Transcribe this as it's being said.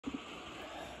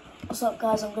What's up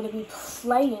guys, I'm going to be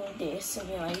playing Deeeeeer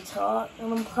Simulator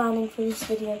and I'm planning for this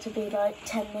video to be like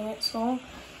 10 minutes long.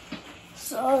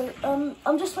 So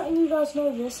I'm just letting you guys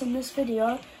know this in this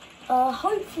video.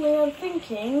 Hopefully I'm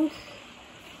thinking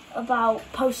about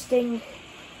posting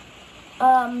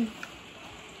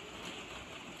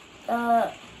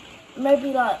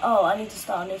maybe like, oh, I need to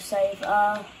start a new save,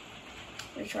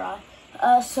 retry.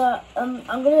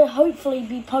 I'm going to hopefully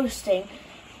be posting.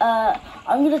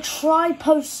 I'm going to try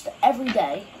post every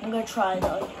day. I'm going to try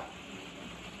though.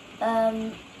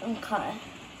 Okay.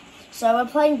 So we're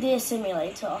playing Deeeeeer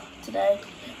Simulator today.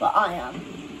 Well, I am.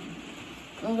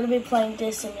 I'm going to be playing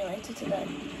Deeeeeer Simulator today.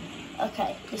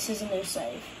 Okay, this is a new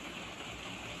save.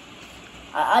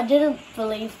 I didn't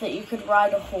believe that you could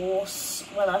ride a horse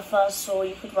when I first saw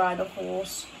you could ride a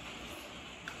horse.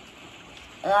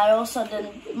 And I also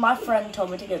didn't, my friend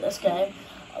told me to get this game.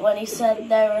 When he said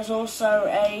there is also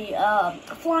a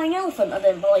flying elephant, I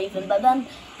didn't believe him. But then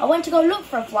I went to go look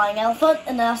for a flying elephant,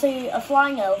 and then I see a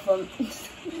flying elephant.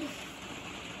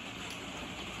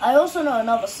 I also know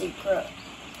another secret.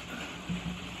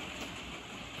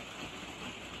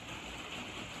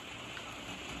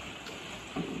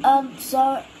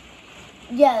 So,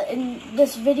 yeah, in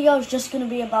this video is just going to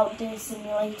be about Deeeeeer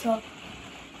Simulator.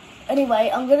 Anyway,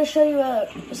 I'm going to show you a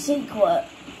secret.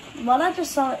 Why don't I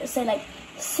just say like,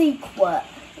 secret? Like,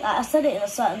 I said it in a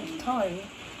certain time.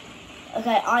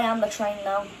 Okay, I am the train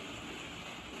now.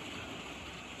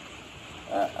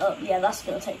 Yeah, that's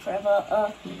gonna take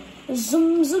forever.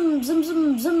 Zoom, zoom, zoom,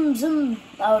 zoom, zoom, zoom.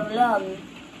 Oh, run.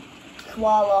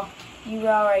 Koala, you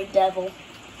are a devil.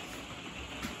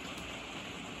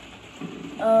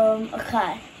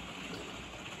 Okay.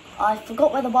 I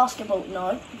forgot where the basketball,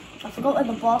 I forgot where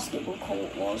the basketball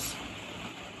court was.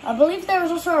 I believe there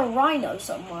is also a rhino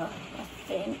somewhere, I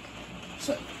think.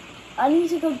 So, I need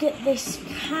to go get this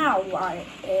cow right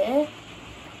here.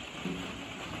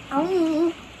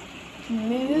 Moo,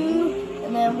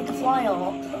 and then we can fly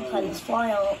up. Okay, let's fly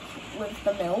up with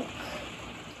the milk.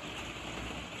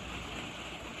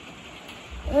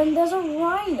 And then there's a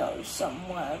rhino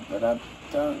somewhere, but I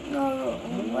don't know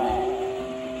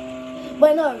where.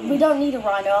 Wait, no, we don't need a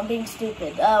rhino, I'm being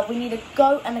stupid. We need a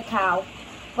goat and a cow.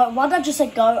 But why did I just say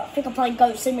goat? I think I'm playing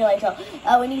Goat Simulator.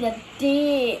 We need a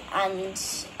deer and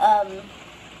a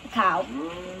cow,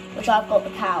 which I've got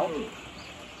the cow.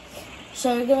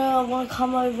 So you're gonna want to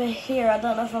come over here. I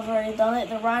don't know if I've already done it.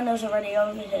 The rhino's already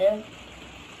over here.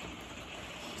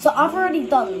 So I've already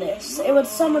done this. It would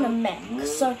summon a mech.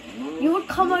 So you would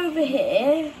come over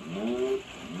here.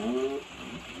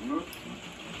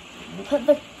 Put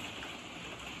the...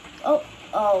 Oh.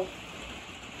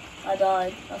 I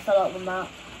died. I fell out of the map.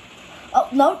 Oh,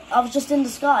 no. I was just in the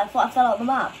sky. I thought I fell out of the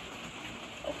map.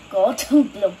 Oh, God.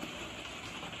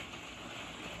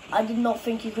 I did not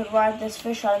think you could ride this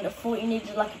fish. I thought you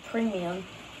needed, like, a premium.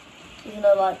 Even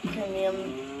though, like, premium...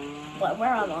 Wait,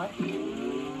 where am I?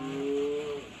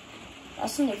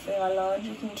 That's a new thing I learned.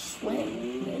 You can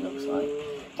swim, it looks like.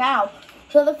 Cow.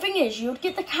 So the thing is, you would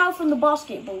get the cow from the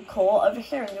basketball court over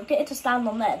here, and you'll get it to stand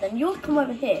on there. Then you would come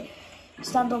over here,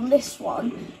 stand on this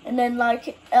one, and then,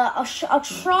 like, I'll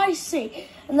try see.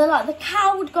 And then, like, the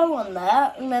cow would go on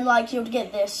there, and then, like, you would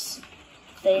get this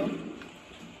thing.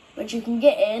 Which you can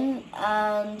get in,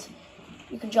 and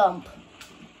you can jump.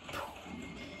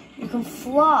 You can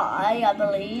fly, I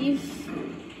believe.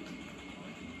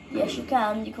 Yes, you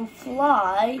can. You can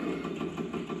fly.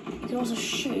 You can also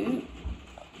shoot.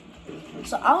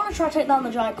 So I want to try to take down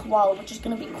the giant koala, which is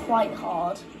going to be quite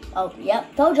hard. Oh,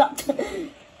 yep, told ya.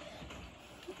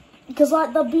 Because,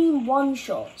 like, they're being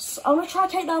one-shots. I want to try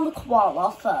to take down the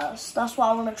koala first. That's what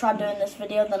I want to try doing in this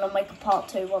video. Then I'll make a part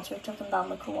 2 once we've taken down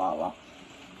the koala.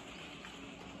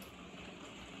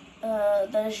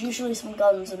 There's usually some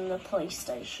guns in the police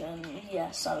station.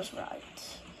 Yes, I was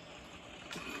right.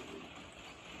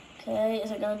 Okay,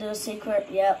 is it going to do a secret?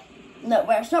 Yep. No,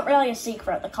 well, it's not really a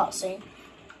secret, the cutscene.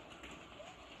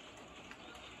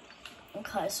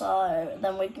 Okay, so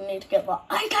then we need to get the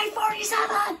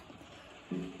AK-47!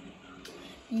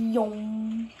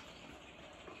 Yong.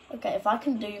 Okay, if I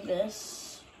can do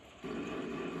this,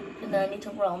 and then I need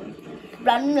to run.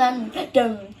 Run, run,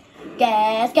 dum.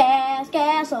 Gas, gas,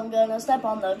 gas, I'm gonna step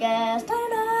on the gas.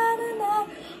 Ta-na-na-na.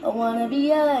 I wanna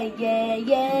be a yeah,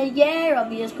 yeah, yeah. I'll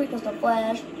be as quick as the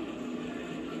flash.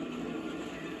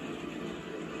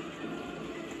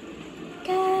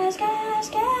 Gas, gas,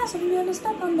 gas, I'm gonna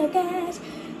step on the gas.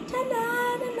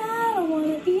 Ta-na-na-na. I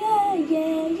wanna be a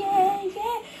yeah, yeah,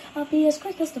 yeah. I'll be as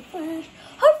quick as the flash.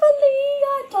 Hopefully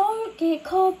I don't get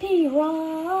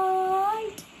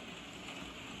copyright.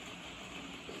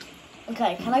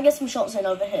 Okay, can I get some shots in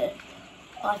over here?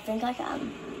 I think I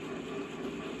can.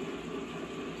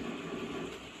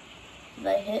 Did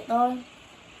they hit though?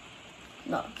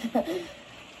 No.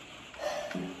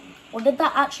 Or did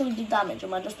that actually do damage?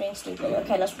 Am I just being stupid?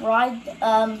 Okay, let's ride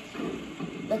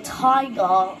the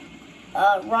tiger,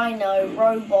 rhino,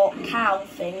 robot, cow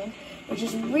thing. Which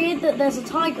is weird that there's a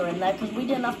tiger in there because we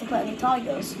didn't have to put any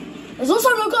tigers. There's also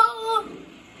no car!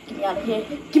 Get me out of here.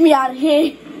 Get me out of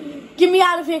here. Get me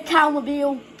out of here,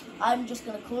 cowmobile. I'm just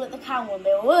going to call it the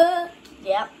cowmobile.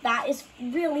 Yeah, that is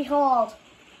really hard.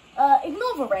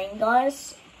 Ignore the rain,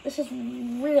 guys. This is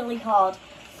really hard.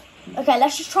 Okay,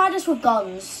 let's just try this with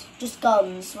guns. Just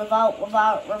guns, without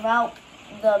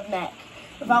the mech.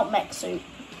 Without mech suit.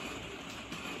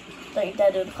 Don't you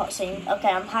dare do the cutscene. Okay,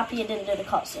 I'm happy it didn't do the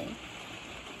cutscene.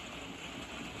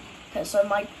 Okay, so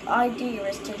my idea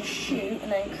is to just shoot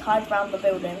and then hide around the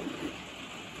building.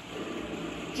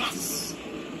 Yes!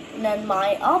 And then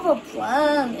my other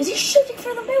plan... Is he shooting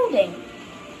through the building?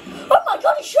 Oh my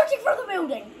god, he's shooting through the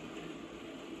building!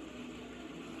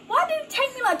 Why did it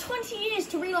take me like 20 years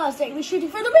to realise that he was shooting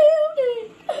through the building?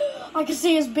 I can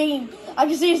see his beam. I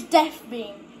can see his death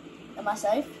beam. Am I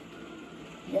safe?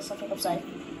 Yes, I think I'm safe.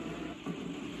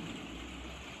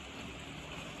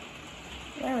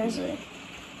 Where is he?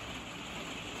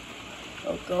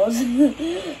 Oh god.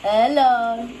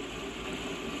 Hello.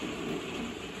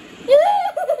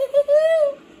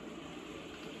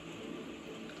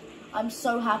 I'm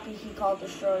so happy he can't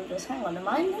destroy this. Hang on, am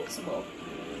I invincible?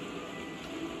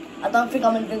 I don't think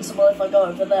I'm invincible if I go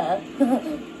over there.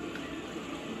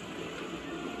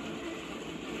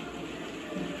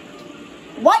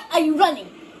 Why are you running?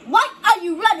 Why are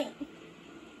you running?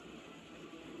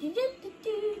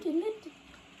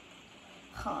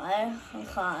 Hi,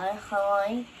 hi,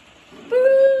 hi.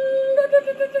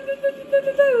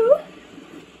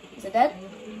 Is it dead?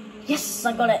 Yes,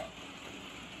 I got it.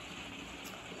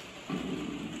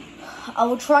 I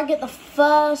will try to get the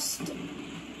first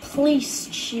police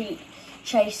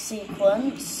chase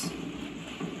sequence,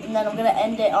 and then I'm going to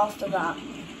end it after that.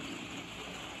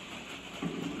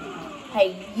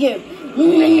 Hey, you.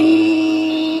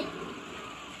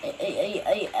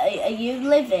 Are you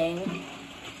living?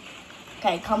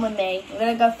 Okay, come with me. I'm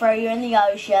going to go throw you in the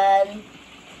ocean.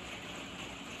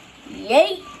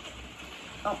 Yeet.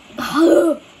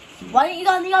 Oh. Why don't you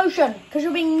go in the ocean? Because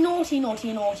you're being naughty,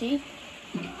 naughty, naughty.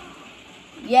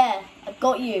 Yeah, I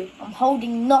got you. I'm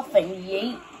holding nothing,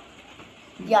 yeet.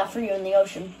 Yeah, I threw you in the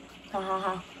ocean. Ha ha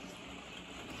ha.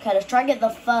 Okay, let's try and get the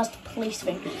first police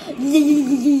thing.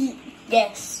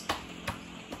 Yes.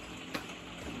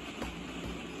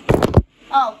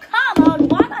 Oh, come on.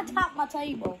 Why did I tap my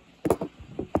table?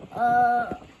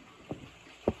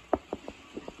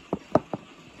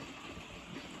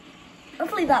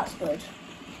 Hopefully that's good.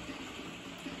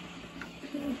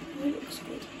 It looks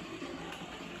good.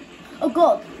 Oh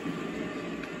god.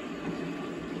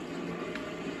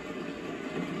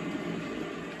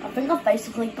 I think I've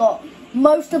basically got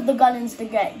most of the guns in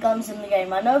the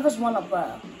game. I know there's one up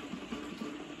there.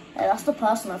 Hey, that's the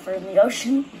person I threw in the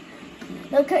ocean.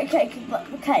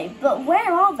 Okay, but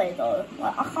where are they though?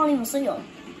 Like, I can't even see them.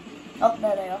 Oh,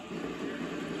 there they are.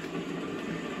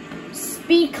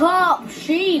 Speak up,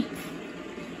 sheep!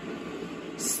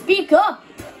 Speak up!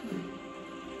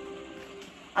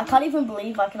 I can't even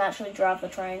believe I can actually drive the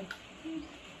train.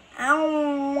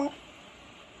 Ow!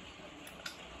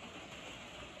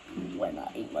 When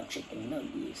I eat my chicken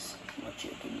nuggets. My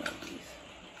chicken nuggets.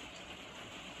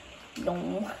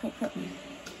 Yum.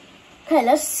 Okay,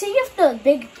 let's see if the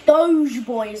big Doge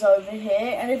boy is over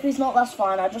here. And if he's not, that's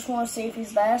fine. I just want to see if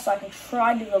he's there so I can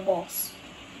try to be the boss.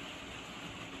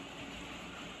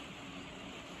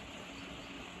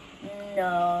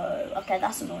 No. Okay,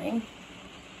 that's annoying.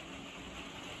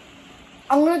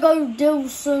 I'm going to go do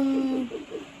some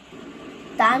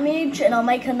damage and I'll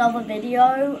make another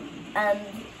video. And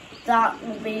that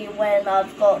will be when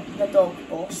I've got the dog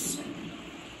boss.